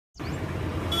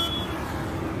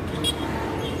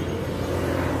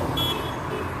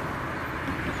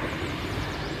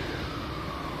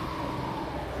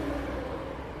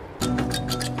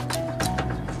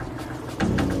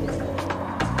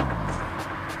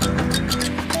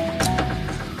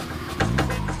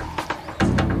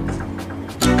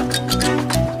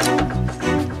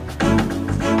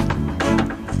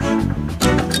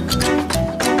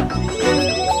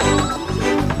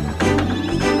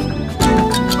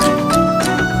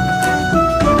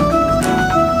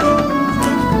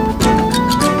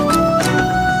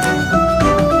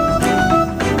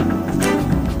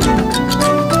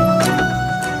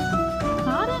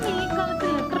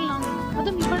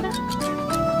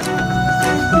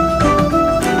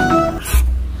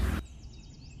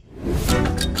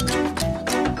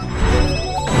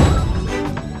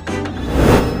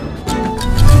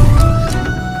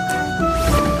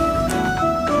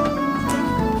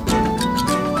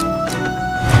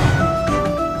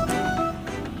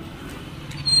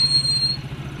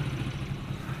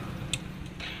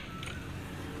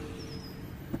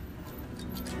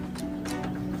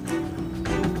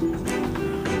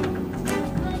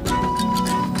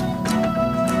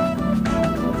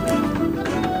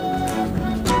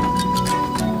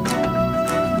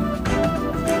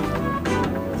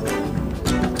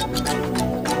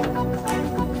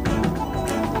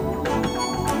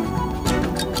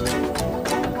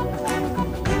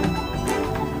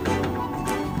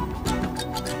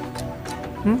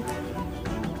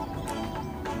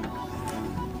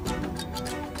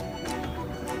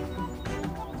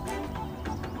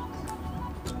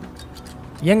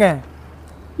ஏங்க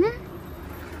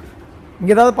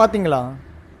இங்கே ஏதாவது பார்த்தீங்களா?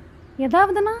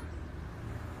 ஏதாவதுனா?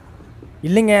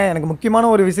 இல்லைங்க, எனக்கு முக்கியமான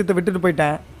ஒரு விஷயத்தை விட்டுட்டு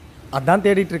போயிட்டேன், அதான்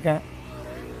தேடிட்டு இருக்கேன்.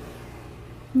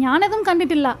 ഞാനതും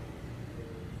കണ്ടിട്ടില്ല.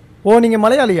 ஓ, நீங்கள்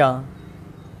மலையாளியா?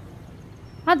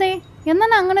 അതെ,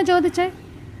 എന്നാണ് അങ്ങനെ ചോദിച്ചേ?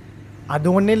 அது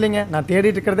ஒன்றும் இல்லைங்க, நான்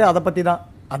தேடிட்டு இருக்கிறதே அதை பற்றி தான்,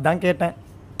 அதான் கேட்டேன்.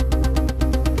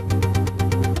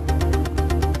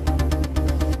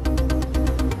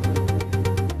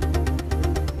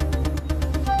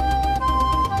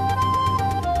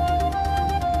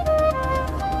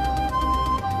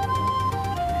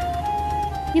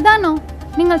 ഇതാണോ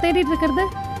നിങ്ങൾ തേടിட்டு இருக்கிறது?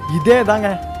 இதே தாங்க.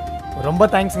 ரொம்ப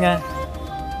தேங்க்ஸுங்க,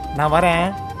 நான் வரேன்,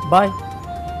 பாய்.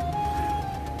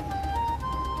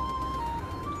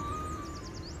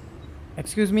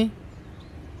 Excuse me.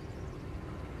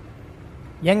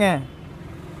 ஏங்க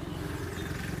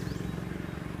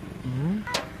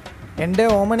எண்டே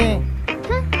ஓமனே,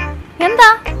 എന്താ?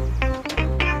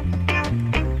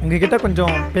 உங்ககிட்ட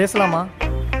கொஞ்சம் பேசலாமா?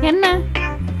 என்ன?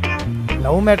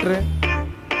 Love matter.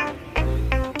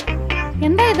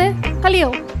 എന്താ ഇത്? കളിയോ?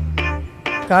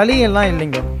 களி எல்லாம்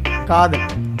இல்லைங்க, காதல்.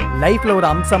 லைஃப்பில் ஒரு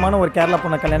அம்சமான ஒரு கேரளா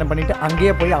பொண்ணை கல்யாணம் பண்ணிட்டு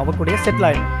அங்கேயே போய் அவ கூடயே செட்டில்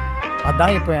ஆகிடும்,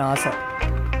 அதான் இப்போ என் ஆசை.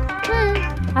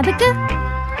 அதுக்கு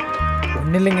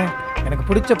ஒன்றும் இல்லைங்க, எனக்கு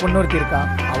பிடிச்ச பொண்ணு ஒருத்தி இருக்கா,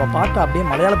 அவள் பார்க்க அப்படியே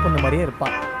மலையாள பொண்ணு மாதிரியே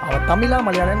இருப்பான். அவள் தமிழா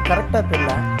மலையாளன்னு கரெக்டாக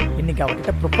தெரியல, இன்னைக்கு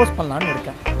அவகிட்ட ப்ரப்போஸ் பண்ணலான்னு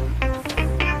இருக்கேன்.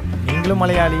 நீங்களும்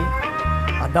மலையாளி,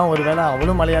 அதான் ஒரு வேளை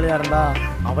அவளும் மலையாளியாக இருந்தா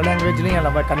அவள் லாங்குவேஜ்லையும் என்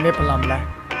லவ்வை கன்வே பண்ணலாம்ல,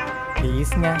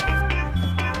 ப்ளீஸ்ங்க.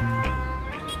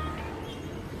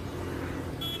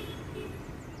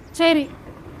 ശരി,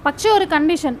 പക്ഷേ ഒരു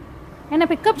കണ്ടീഷൻ. എന്നെ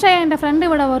പിക്കപ്പ് ചെയ്യാൻ എൻ്റെ ഫ്രണ്ട്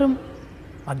ഇവിടെ വരും.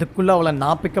 அதுக்குள்ளே அவளை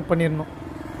நான் பிக்கப் பண்ணிடணும்.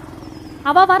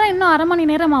 അവ വர இன்னுം 1/2 மணி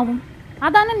நேரம் ஆகும்.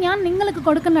 அதானே நான் നിങ്ങൾക്ക്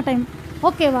கொடுക്കുന്ന டைம்.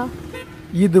 ஓகேவா?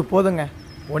 இது போதுங்க.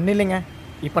 ஒன்றும் இல்லைங்க,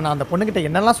 இப்போ நான் அந்த பொண்ணுக்கிட்ட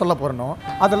என்னெல்லாம் சொல்ல போகிறேனோ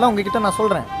அதெல்லாம் உங்ககிட்ட நான்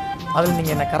சொல்கிறேன். அதில்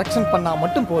நீங்கள் என்னை கரெக்ஷன் பண்ணால்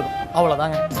மட்டும் போதும்,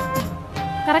 அவ்வளோதாங்க.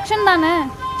 கரெக்ஷன் தானே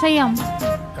செய்யாம்?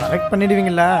 கரெக்ட்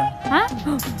பண்ணிடுவீங்களா?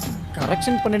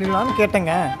 கரெக்ஷன் பண்ணிடுவீங்களான்னு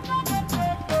கேட்டேங்க.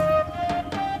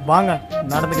 வாங்க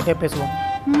நடந்துக்கிட்டே பேசுவோம்.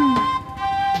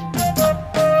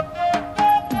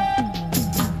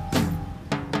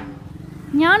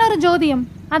 ഞാനൊരു ജ്യോതിയം.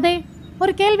 അതെ,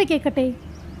 ഒരു കേൾവി കേൾക്കട്ടെ?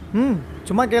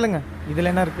 சும்மா கேளுங்க, இதில்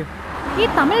என்ன இருக்கு? ഈ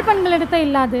തമിഴ് പെൺകളെടുത്ത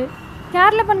ഇല്ലാതെ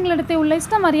കേരള പെൺകളെടുത്ത ഉള്ള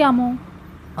ഇഷ്ടം അറിയാമോ?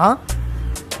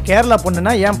 கேரளா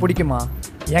பொண்ணுன்னா ஏன் பிடிக்குமா?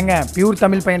 ஏங்க பியூர்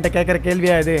தமிழ் பையன்ட்ட கேட்குற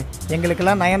கேள்வியா இது?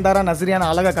 எங்களுக்கெல்லாம் நயன்தாரா நஸ்ரியான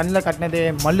அழகை கண்ணில் கட்டினது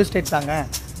மல்லு ஸ்டேட் தாங்க.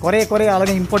 குறைய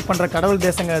அழகை இம்போர்ட் பண்ணுற கடவுள்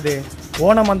தேசங்க அது.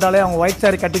 ஓணம் வந்தாலே அவங்க ஒயிட்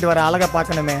சாரி கட்டிட்டு வர அழகை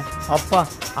பார்க்கணுமே அப்பா.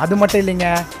 அது மட்டும் இல்லைங்க,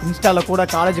 இன்ஸ்டாவில் கூட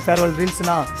காலேஜ் ஃபேர்வெல்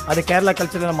ரீல்ஸ்னா அது கேரளா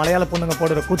கல்ச்சரில் மலையாள பொண்ணுங்க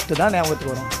போடுற குத்து தான்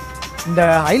ஞாபகத்துக்கு வரும். இந்த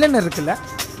ஐலைனர் இருக்குல்ல,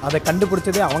 அதை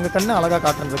கண்டுபிடிச்சதே அவங்க கண்ணு அழகாக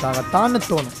காட்டுறதுக்காகத்தான்னு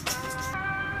தோணும்.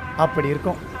 அப்படி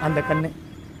இருக்கும் அந்த கண்ணு.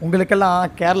 உங்களுக்கெல்லாம்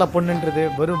கேரளா பொண்ணுன்றது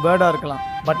வெறும் பேர்டாக இருக்கலாம்,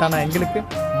 பட் ஆனால் எங்களுக்கு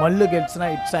மல்லு கேட்ஸ்னா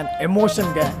இட்ஸ் அன்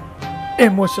எமோஷன்ங்க,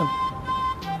 எமோஷன்.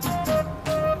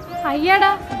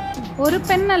 ஐயாடா, ஒரு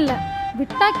பெண் அல்ல,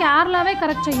 விட்டா கேரளாவே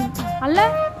கரெக்ட் செய்யும் அல்ல?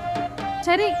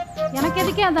 சரி, எனக்கு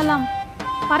எதுக்கே அதெல்லாம்,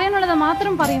 பறையனுள்ளதை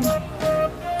மாத்திரம் பறையும்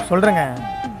சொல்கிறேங்க.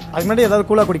 அதுக்கு முன்னாடி ஏதாவது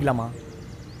கூலாக குடிக்கலாமா?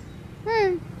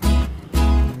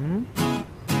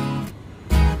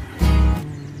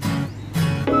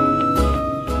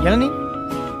 இளநீ?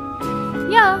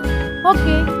 யா,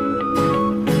 ஓகே.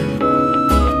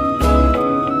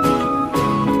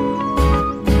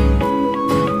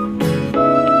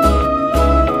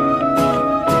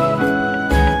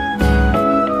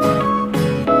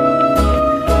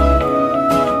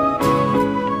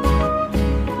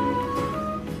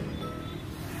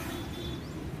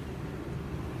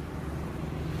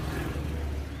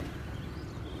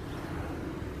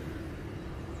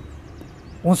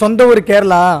 உன் சொந்த ஊர்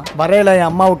கேரளா, வரையில என்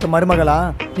அம்மா விட்டு மருமகளா,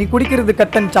 நீ குடிக்கிறது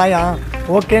கட்டன் சாயா,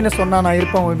 ஓகேன்னு சொன்னா நான்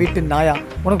இருப்பேன் உன் வீட்டு நாயா.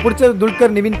 உனக்கு பிடிச்சது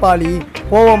துல்கர் நிவின் பாலி,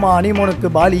 போவோமா அனிமோனுக்கு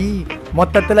பாலி,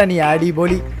 மொத்தத்தில் நீ அடி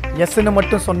போலி, எஸ்ன்னு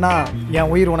மட்டும் சொன்னா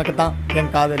என் உயிர் உனக்கு தான்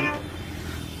என் காதலி.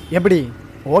 எப்படி,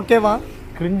 ஓகேவா?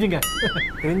 கிரிஞ்சுங்க,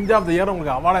 கிரிஞ்ச் ஆஃப் த இயர்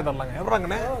உங்களுக்கு அவார்டே தரலாங்க.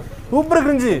 எவ்வளோங்கண்ணே சூப்பர்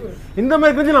கிரிஞ்சு. இந்த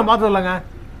மாதிரி கிரிஞ்சு நான் பார்த்து வரலாங்க,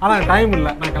 ஆனால் டைம்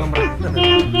இல்லை, நான் கிளம்புறேன்.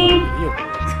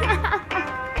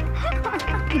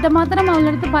 இதை மாத்திரம் அவளை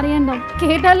எடுத்து பறையண்டோம்,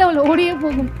 கேட்டாலும் அவள் ஓடியே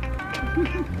போகும்.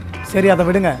 சரி, அதை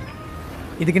விடுங்க.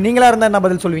 இதுக்கு நீங்களா இருந்தா என்ன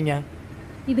பதில் சொல்வீங்க?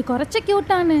 இது കുറച്ച്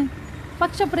ക്യൂട്ടാണ്,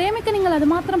 പക്ഷെ പ്രേമിക്ക് നിങ്ങൾ അത്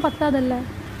മാത്രം പത്താതല്ല.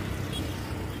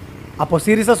 அப்போ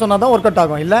சீரியஸா சொன்னாதான் ஒர்க் அவுட்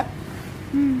ஆகும் இல்ல?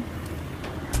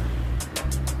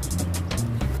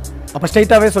 அப்ப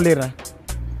ஸ்ட்ரைட்டாவே சொல்லிடுறேன்,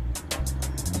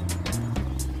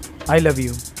 ஐ லவ்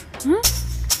யூ.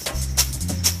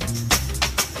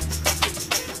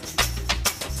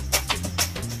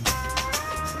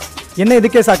 என்ன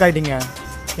இதுக்கே ஷாக் ஆயிட்டீங்க?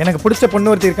 எனக்கு பிடிச்ச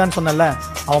பொண்ணு ஒருத்தி இருக்கான்னு சொன்னல,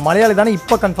 அவன் மலையாளி தானே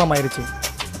இப்போ கன்ஃபார்ம் ஆயிடுச்சு.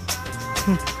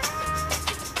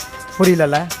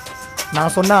 புரியலல்ல?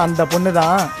 நான் சொன்ன அந்த பொண்ணு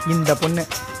தான் இந்த பொண்ணு.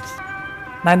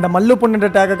 நான் இந்த மல்லு பொண்ணுன்ற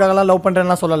டேக்குக்காகலாம் லவ்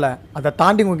பண்ணுறேன்லாம் சொல்லலை. அதை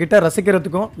தாண்டி உங்ககிட்ட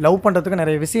ரசிக்கிறதுக்கும் லவ் பண்ணுறதுக்கும்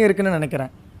நிறைய விஷயம் இருக்குன்னு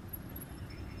நினைக்கிறேன்.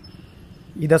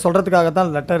 இதை சொல்கிறதுக்காக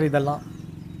தான் லெட்டர் இதெல்லாம்.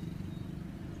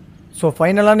 ஸோ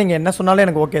ஃபைனலாக நீங்கள் என்ன சொன்னாலும்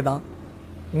எனக்கு ஓகே தான்.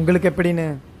 உங்களுக்கு எப்படின்னு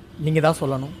நீங்கள் தான்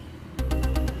சொல்லணும்.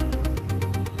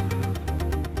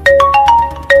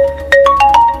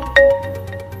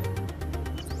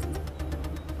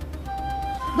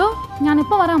 ദോ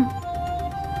ഞാനിപ്പോൾ വരാം.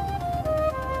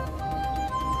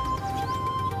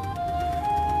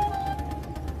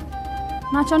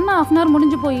 நான் சொன்ன ஹாஃப் அன் ஹவர்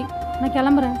முடிஞ்சு போய் நான்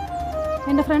கிளம்புறேன்.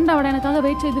 என் ஃப்ரெண்ட் அவட எனக்காக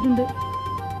வெயிட் செய்துட்டு.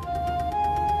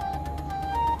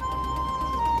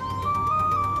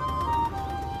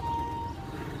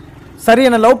 சரி,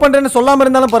 என்னை லவ் பண்ணுறேன்னு சொல்லாமல்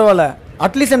இருந்தாலும் பரவாயில்ல.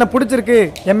 அட்லீஸ்ட் என்னை பிடிச்சிருக்கு,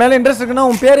 என் மேலே இன்ட்ரெஸ்ட் இருக்குன்னா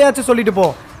உன் பேரையாச்சும் சொல்லிட்டு போ.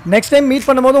 நெக்ஸ்ட் டைம் மீட்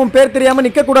பண்ணும்போது உன் பேர் தெரியாமல்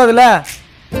நிற்கக்கூடாதுல்ல.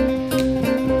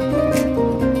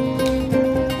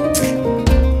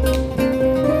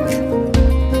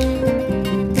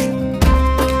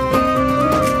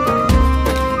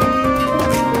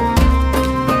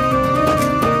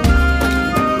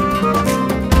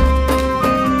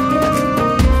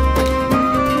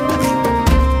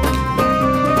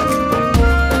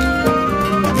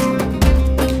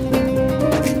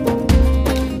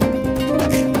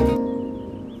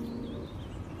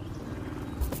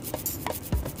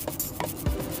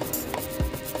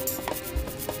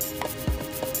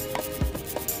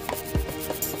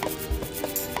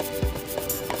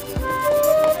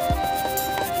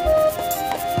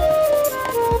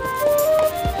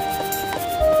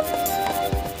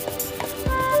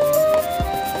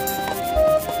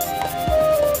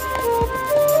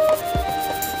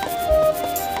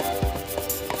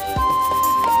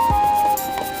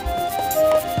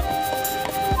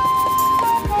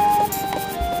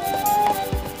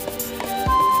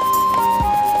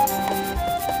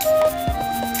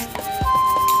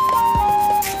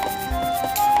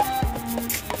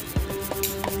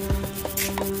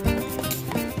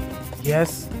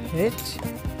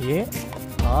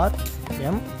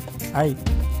 SHARMI.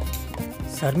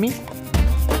 சர்மி.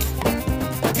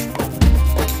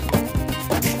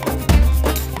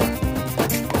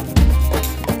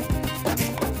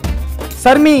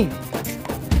 சர்மி,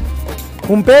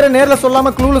 உன் பேரை நேரில்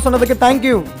சொல்லாமல் க்ளூவில் சொன்னதுக்கு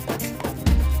தேங்க்யூ.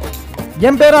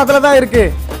 என் பேரும் அதில் தான் இருக்கு.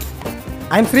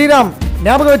 ஐம் ஸ்ரீராம்,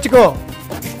 ஞாபகம் வச்சுக்கோ.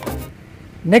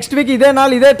 நெக்ஸ்ட் வீக் இதே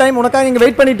நாள் இதே டைம் உனக்காக இங்கே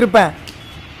வெயிட் பண்ணிட்டு இருப்பேன்,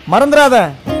 மறந்துடாத.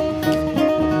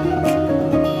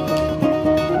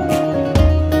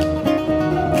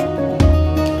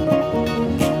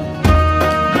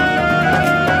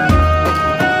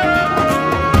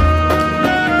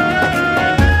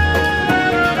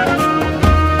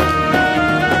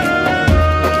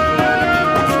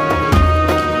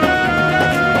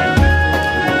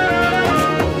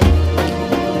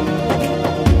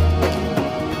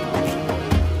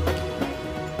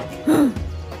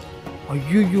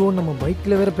 ஐயோ, நம்ம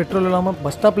பைக்கில் வேறு பெட்ரோல் இல்லாமல்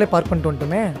பஸ் ஸ்டாப்லேயே பார்க் பண்ணிட்டு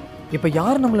வந்துட்டோமே. இப்போ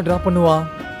யார் நம்மளை ட்ராப் பண்ணுவா?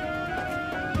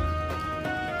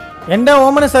 என்ன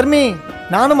ஓமன சர்மி,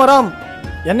 நானும் வராம்,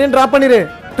 என்னையும் ட்ராப் பண்ணிடு.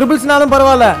 ட்ரிபிள்ஸ்னாலும்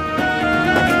பரவாயில்ல.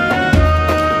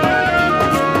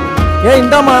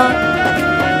 இந்தாமா.